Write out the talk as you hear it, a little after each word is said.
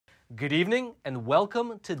Good evening and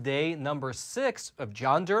welcome to day number 6 of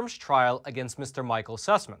John Durham's trial against Mr. Michael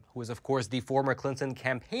Sussman, who is of course the former Clinton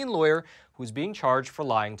campaign lawyer who's being charged for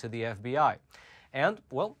lying to the FBI. And,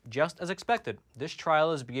 well, just as expected, this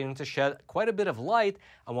trial is beginning to shed quite a bit of light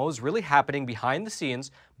on what was really happening behind the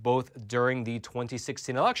scenes, both during the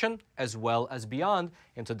 2016 election as well as beyond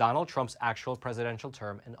into Donald Trump's actual presidential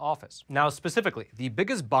term in office. Now, specifically, the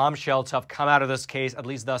biggest bombshell to have come out of this case, at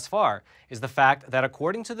least thus far, is the fact that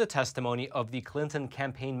according to the testimony of the Clinton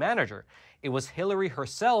campaign manager, it was Hillary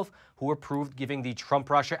herself who approved giving the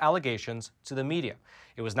Trump-Russia allegations to the media.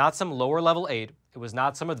 It was not some lower-level aide. It was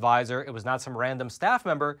not some advisor. It was not some random staff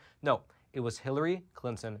member. No, it was Hillary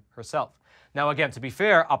Clinton herself. Now, again, to be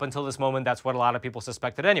fair, up until this moment, that's what a lot of people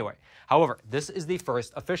suspected anyway. However, this is the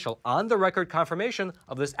first official on-the-record confirmation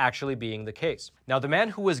of this actually being the case. Now, the man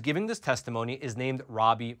who was giving this testimony is named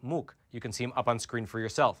Robbie Mook. You can see him up on screen for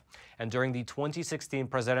yourself. And during the 2016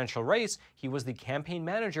 presidential race, he was the campaign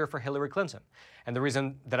manager for Hillary Clinton. And the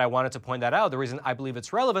reason that I wanted to point that out, the reason I believe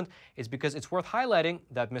it's relevant, is because it's worth highlighting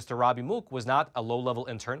that Mr. Robbie Mook was not a low-level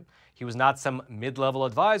intern. He was not some mid-level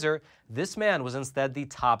advisor. This man was instead the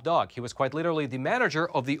top dog. He was quite literally the manager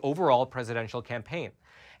of the overall presidential campaign.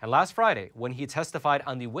 And last Friday, when he testified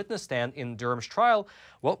on the witness stand in Durham's trial,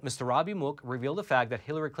 well, Mr. Robbie Mook revealed the fact that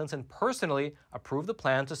Hillary Clinton personally approved the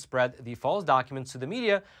plan to spread the false documents to the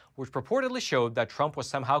media, which purportedly showed that Trump was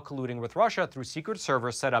somehow colluding with Russia through secret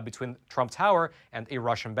servers set up between Trump Tower and a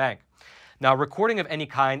Russian bank. Now, recording of any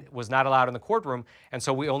kind was not allowed in the courtroom, and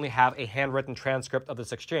so we only have a handwritten transcript of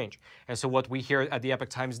this exchange. And so what we here at the Epoch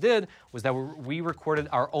Times did was that we recorded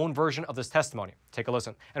our own version of this testimony. Take a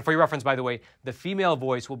listen. And for your reference, by the way, the female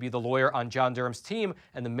voice will be the lawyer on John Durham's team,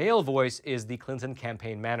 and the male voice is the Clinton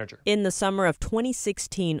campaign manager. In the summer of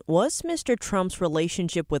 2016, was Mr. Trump's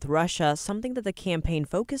relationship with Russia something that the campaign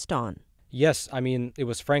focused on? Yes, I mean, it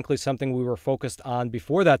was frankly something we were focused on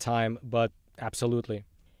before that time, but absolutely.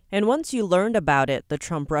 And once you learned about it, the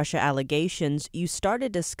Trump-Russia allegations, you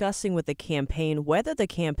started discussing with the campaign whether the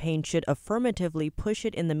campaign should affirmatively push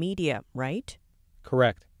it in the media, right?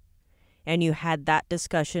 Correct. And you had that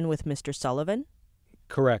discussion with Mr. Sullivan?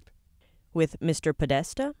 Correct. With Mr.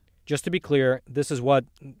 Podesta? Just to be clear, this is what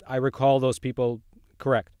I recall those people.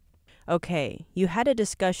 Correct. Okay. You had a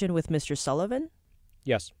discussion with Mr. Sullivan?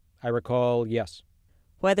 Yes. I recall, yes.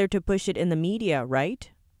 Whether to push it in the media,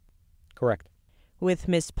 right? Correct. With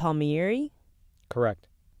Ms. Palmieri? Correct.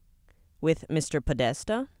 With Mr.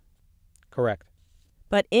 Podesta? Correct.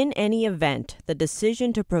 But in any event, the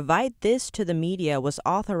decision to provide this to the media was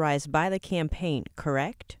authorized by the campaign,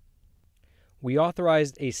 correct? We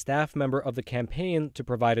authorized a staff member of the campaign to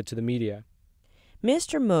provide it to the media.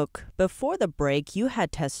 Mr. Mook, before the break, you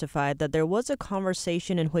had testified that there was a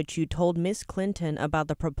conversation in which you told Ms. Clinton about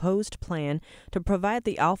the proposed plan to provide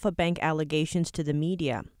the Alpha Bank allegations to the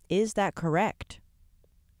media. Is that correct?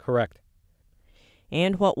 Correct.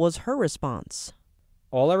 And what was her response?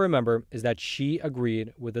 All I remember is that she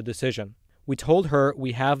agreed with the decision. We told her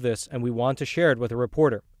we have this and we want to share it with a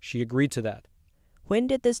reporter. She agreed to that. When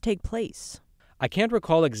did this take place? I can't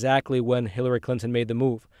recall exactly when Hillary Clinton made the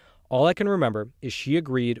move. All I can remember is she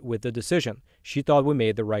agreed with the decision. She thought we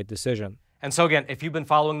made the right decision. And so again, if you've been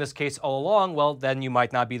following this case all along, well, then you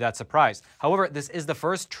might not be that surprised. However, this is the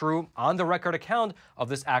first true on-the-record account of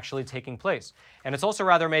this actually taking place. And it's also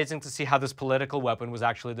rather amazing to see how this political weapon was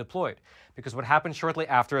actually deployed. Because what happened shortly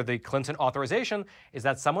after the Clinton authorization is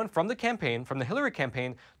that someone from the campaign, from the Hillary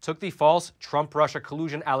campaign, took the false Trump-Russia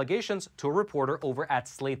collusion allegations to a reporter over at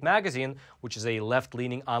Slate magazine, which is a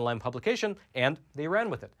left-leaning online publication, and they ran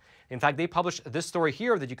with it. In fact, they published this story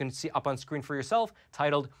here that you can see up on screen for yourself,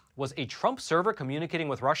 titled, "Was a Trump server communicating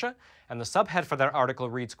with Russia?" And the subhead for that article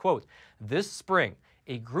reads, quote, "This spring,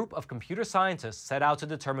 a group of computer scientists set out to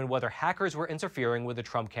determine whether hackers were interfering with the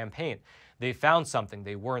Trump campaign. They found something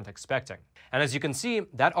they weren't expecting." And as you can see,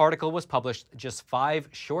 that article was published just 5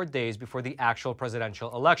 short days before the actual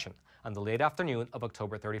presidential election, on the late afternoon of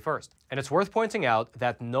October 31st. And it's worth pointing out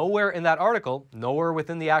that nowhere in that article, nowhere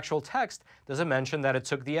within the actual text, does it mention that it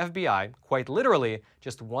took the FBI, quite literally,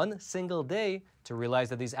 just 1 single day to realize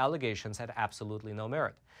that these allegations had absolutely no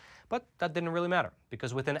merit. But that didn't really matter,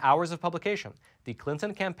 because within hours of publication, the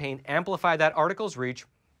Clinton campaign amplified that article's reach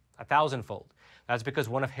 1,000-fold. That's because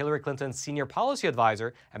one of Hillary Clinton's senior policy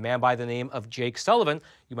advisor, a man by the name of Jake Sullivan,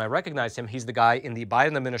 you might recognize him, he's the guy in the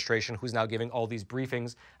Biden administration who's now giving all these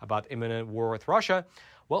briefings about imminent war with Russia.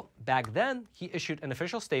 Well, back then, he issued an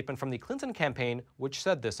official statement from the Clinton campaign which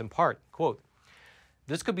said this in part, quote,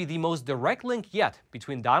 "This could be the most direct link yet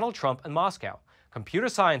between Donald Trump and Moscow. Computer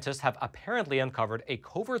scientists have apparently uncovered a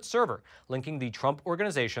covert server linking the Trump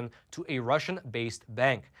organization to a Russian-based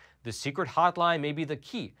bank. The secret hotline may be the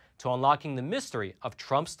key to unlocking the mystery of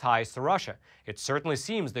Trump's ties to Russia. It certainly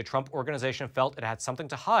seems the Trump organization felt it had something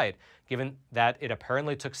to hide, given that it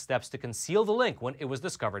apparently took steps to conceal the link when it was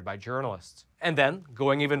discovered by journalists. And then,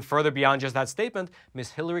 going even further beyond just that statement,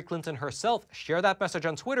 Ms. Hillary Clinton herself shared that message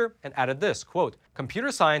on Twitter and added this, quote,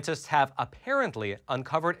 "Computer scientists have apparently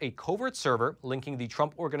uncovered a covert server linking the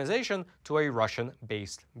Trump organization to a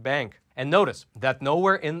Russian-based bank." And notice that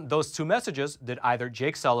nowhere in those two messages did either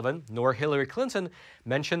Jake Sullivan nor Hillary Clinton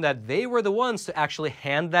mention that they were the ones to actually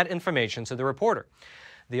hand that information to the reporter.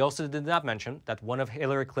 They also did not mention that one of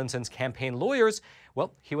Hillary Clinton's campaign lawyers,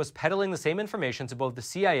 well, he was peddling the same information to both the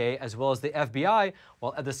CIA as well as the FBI,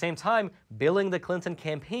 while at the same time billing the Clinton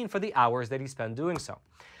campaign for the hours that he spent doing so.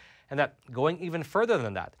 And that, going even further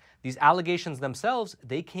than that, these allegations themselves,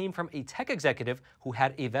 they came from a tech executive who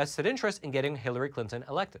had a vested interest in getting Hillary Clinton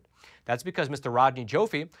elected. That's because Mr. Rodney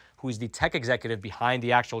Joffe, who is the tech executive behind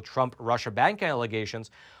the actual Trump-Russia bank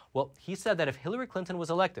allegations, well, he said that if Hillary Clinton was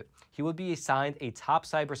elected, he would be assigned a top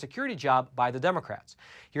cybersecurity job by the Democrats.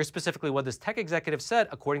 Here's specifically what this tech executive said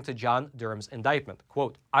according to John Durham's indictment.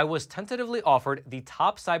 Quote, "I was tentatively offered the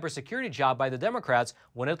top cybersecurity job by the Democrats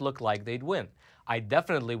when it looked like they'd win. I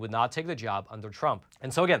definitely would not take the job under Trump."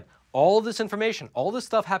 And so again, all this information, all this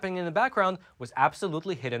stuff happening in the background was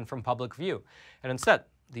absolutely hidden from public view. And instead,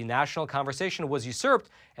 the national conversation was usurped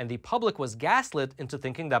and the public was gaslit into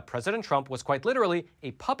thinking that President Trump was quite literally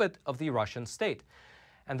a puppet of the Russian state.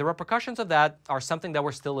 And the repercussions of that are something that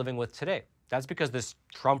we're still living with today. That's because this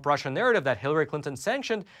Trump-Russia narrative that Hillary Clinton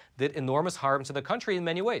sanctioned did enormous harm to the country in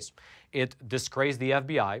many ways. It disgraced the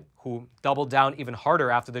FBI, who doubled down even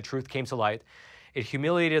harder after the truth came to light. It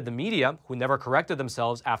humiliated the media, who never corrected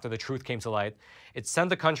themselves after the truth came to light. It sent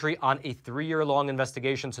the country on a 3-year-long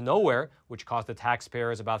investigation to nowhere, which cost the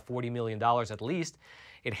taxpayers about $40 million at least.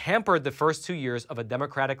 It hampered the first 2 years of a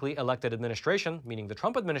democratically elected administration, meaning the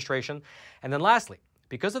Trump administration. And then lastly,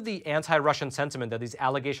 because of the anti-Russian sentiment that these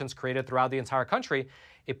allegations created throughout the entire country,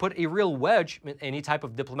 it put a real wedge in any type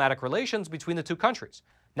of diplomatic relations between the two countries.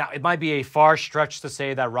 Now, it might be a far stretch to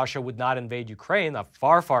say that Russia would not invade Ukraine, a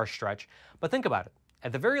far, far stretch, but think about it.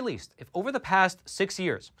 At the very least, if over the past 6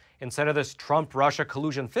 years, instead of this Trump-Russia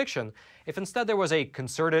collusion fiction, if instead there was a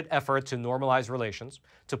concerted effort to normalize relations,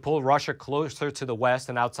 to pull Russia closer to the West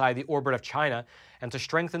and outside the orbit of China, and to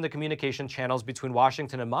strengthen the communication channels between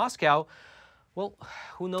Washington and Moscow, well,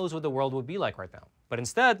 who knows what the world would be like right now. But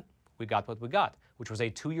instead, we got what we got, which was a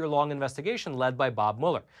 2-year-long investigation led by Bob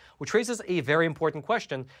Mueller, which raises a very important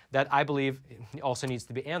question that I believe also needs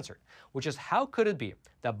to be answered, which is how could it be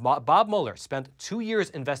that Bob Mueller spent 2 years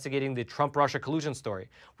investigating the Trump-Russia collusion story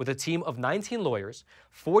with a team of 19 lawyers,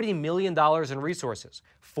 $40 million in resources,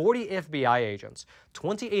 40 FBI agents,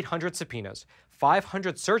 2,800 subpoenas,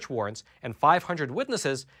 500 search warrants, and 500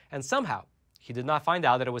 witnesses, and somehow he did not find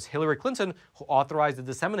out that it was Hillary Clinton who authorized the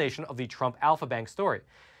dissemination of the Trump Alpha Bank story.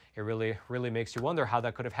 It really makes you wonder how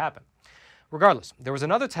that could have happened. Regardless, there was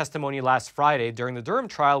another testimony last Friday during the Durham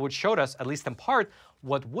trial which showed us, at least in part,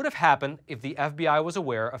 what would have happened if the FBI was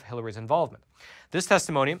aware of Hillary's involvement. This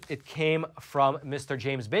testimony, it came from Mr.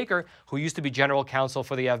 James Baker, who used to be general counsel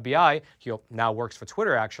for the FBI. He now works for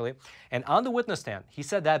Twitter, actually. And on the witness stand, he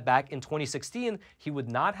said that back in 2016, he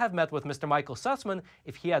would not have met with Mr. Michael Sussman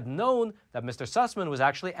if he had known that Mr. Sussman was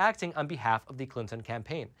actually acting on behalf of the Clinton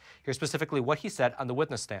campaign. Here's specifically what he said on the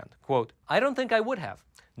witness stand. Quote, "I don't think I would have.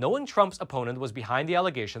 Knowing Trump's opponent was behind the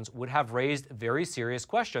allegations would have raised very serious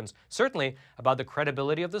questions, certainly about the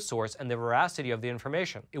credibility of the source and the veracity of the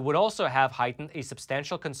information. It would also have heightened a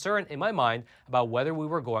substantial concern in my mind about whether we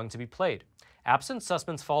were going to be played. Absent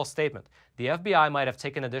Sussman's false statement, the FBI might have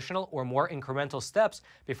taken additional or more incremental steps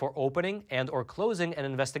before opening and/or closing an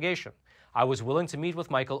investigation. I was willing to meet with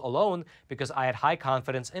Michael alone because I had high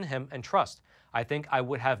confidence in him and trust. I think I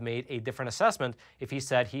would have made a different assessment if he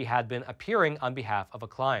said he had been appearing on behalf of a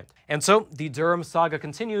client." And so the Durham saga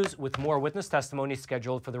continues with more witness testimony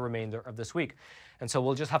scheduled for the remainder of this week. And so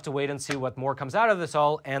we'll just have to wait and see what more comes out of this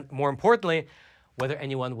all, and more importantly, whether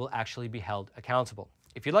anyone will actually be held accountable.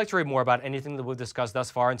 If you'd like to read more about anything that we've discussed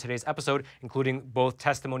thus far in today's episode, including both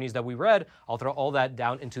testimonies that we read, I'll throw all that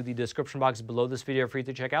down into the description box below this video for you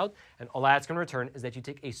to check out. And all I ask in return is that you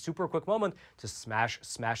take a super quick moment to smash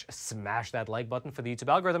that like button for the YouTube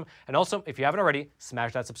algorithm. And also, if you haven't already,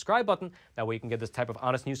 smash that subscribe button. That way you can get this type of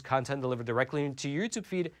honest news content delivered directly into your YouTube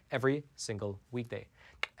feed every single weekday.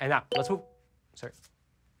 And now, let's move. Sorry.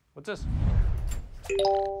 What's this?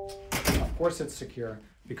 Of course it's Sekur,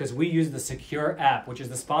 because we use the Sekur app, which is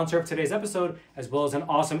the sponsor of today's episode, as well as an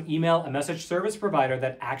awesome email and message service provider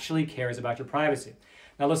that actually cares about your privacy.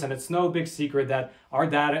 Now listen, it's no big secret that our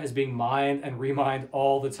data is being mined and remined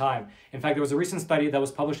all the time. In fact, there was a recent study that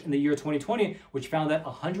was published in the year 2020, which found that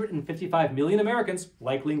 155 million Americans,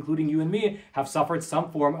 likely including you and me, have suffered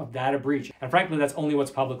some form of data breach. And frankly, that's only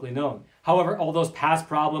what's publicly known. However, all those past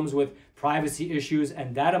problems with privacy issues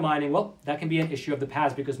and data mining, well, that can be an issue of the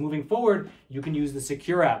past, because moving forward, you can use the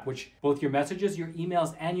Sekur app, which both your messages, your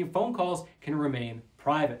emails, and your phone calls can remain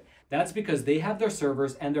private. That's because they have their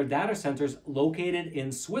servers and their data centers located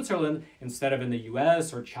in Switzerland instead of in the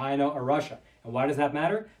US or China or Russia. And why does that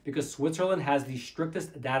matter? Because Switzerland has the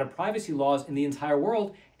strictest data privacy laws in the entire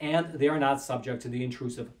world, and they are not subject to the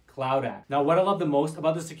intrusive Cloud Act. Now, what I love the most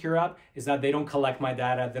about the Sekur app is that they don't collect my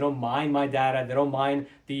data, they don't mine my data, they don't mine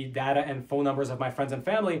the data and phone numbers of my friends and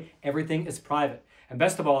family. Everything is private. And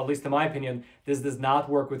best of all, at least in my opinion, this does not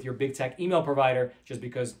work with your big tech email provider just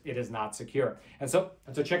because it is not secure. And so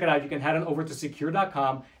check it out. You can head on over to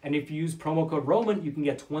sekur.com, and if you use promo code Roman, you can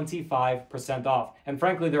get 25% off. And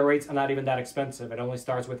frankly, their rates are not even that expensive. It only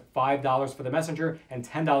starts with $5 for the messenger and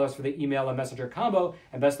 $10 for the email and messenger combo.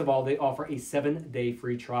 And best of all, they offer a 7-day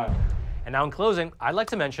free trial. And now in closing, I'd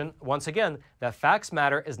like to mention once again that Facts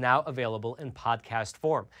Matter is now available in podcast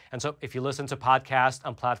form. And so if you listen to podcasts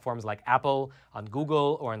on platforms like Apple, on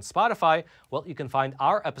Google, or on Spotify, well, you can find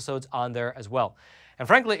our episodes on there as well. And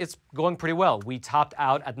frankly, it's going pretty well. We topped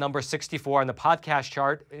out at number 64 on the podcast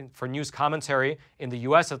chart for news commentary in the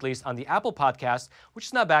US, at least, on the Apple podcast, which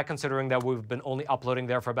is not bad considering that we've been only uploading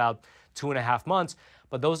there for about 2.5 months.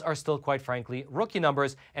 But those are still, quite frankly, rookie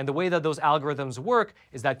numbers. And the way that those algorithms work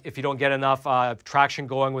is that if you don't get enough traction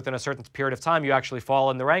going within a certain period of time, you actually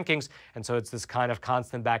fall in the rankings. And so it's this kind of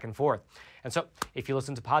constant back and forth. And so if you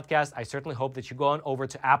listen to podcasts, I certainly hope that you go on over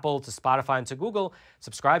to Apple, to Spotify, and to Google,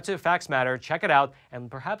 subscribe to Facts Matter, check it out, and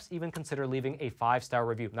perhaps even consider leaving a 5-star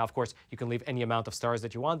review. Now, of course, you can leave any amount of stars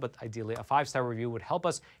that you want, but ideally a 5-star review would help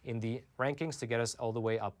us in the rankings to get us all the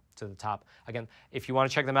way up to the top. Again, if you want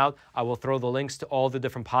to check them out, I will throw the links to all the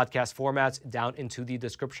different podcast formats down into the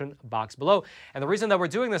description box below. And the reason that we're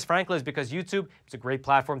doing this, frankly, is because YouTube is a great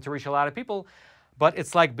platform to reach a lot of people, but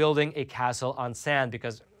it's like building a castle on sand,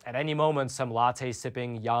 because at any moment, some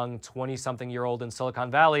latte-sipping young 20-something-year-old in Silicon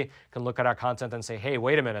Valley can look at our content and say, hey,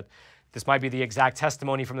 wait a minute, this might be the exact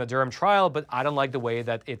testimony from the Durham trial, but I don't like the way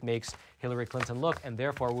that it makes Hillary Clinton look, and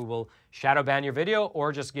therefore we will shadow ban your video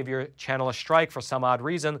or just give your channel a strike for some odd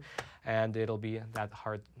reason, and it'll be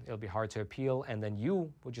hard to appeal, and then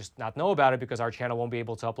you will just not know about it because our channel won't be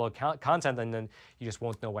able to upload content, and then you just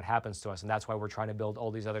won't know what happens to us. And that's why we're trying to build all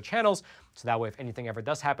these other channels, so that way if anything ever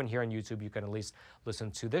does happen here on YouTube, you can at least listen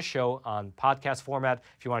to this show on podcast format.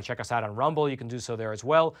 If you want to check us out on Rumble, you can do so there as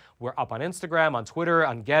well. We're up on Instagram, on Twitter,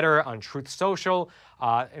 on Gettr, on Truth Social.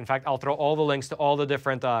 In fact, I'll throw all the links to all the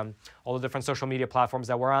different social media platforms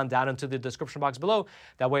that we're on down into the description box below.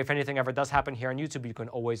 That way, if anything ever does happen here on YouTube, you can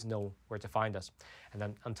always know where to find us. And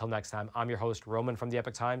then until next time, I'm your host, Roman from the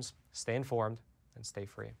Epoch Times. Stay informed and stay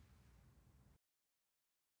free.